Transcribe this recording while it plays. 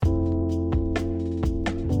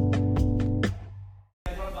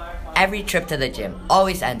Every trip to the gym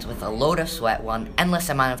always ends with a load of sweat while an endless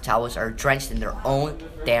amount of towels are drenched in their own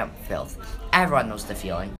damp filth. Everyone knows the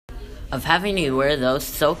feeling of having to wear those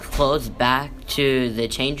soaked clothes back to the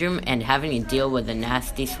change room and having to deal with the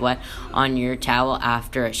nasty sweat on your towel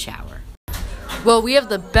after a shower. Well, we have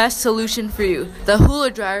the best solution for you. The Hula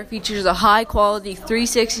dryer features a high-quality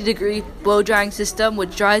 360-degree blow-drying system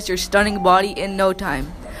which dries your stunning body in no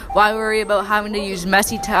time. Why worry about having to use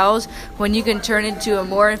messy towels when you can turn into a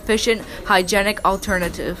more efficient, hygienic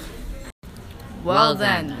alternative? Well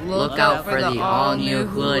then, look out for the all-new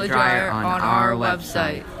Hula dryer on our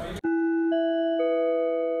website.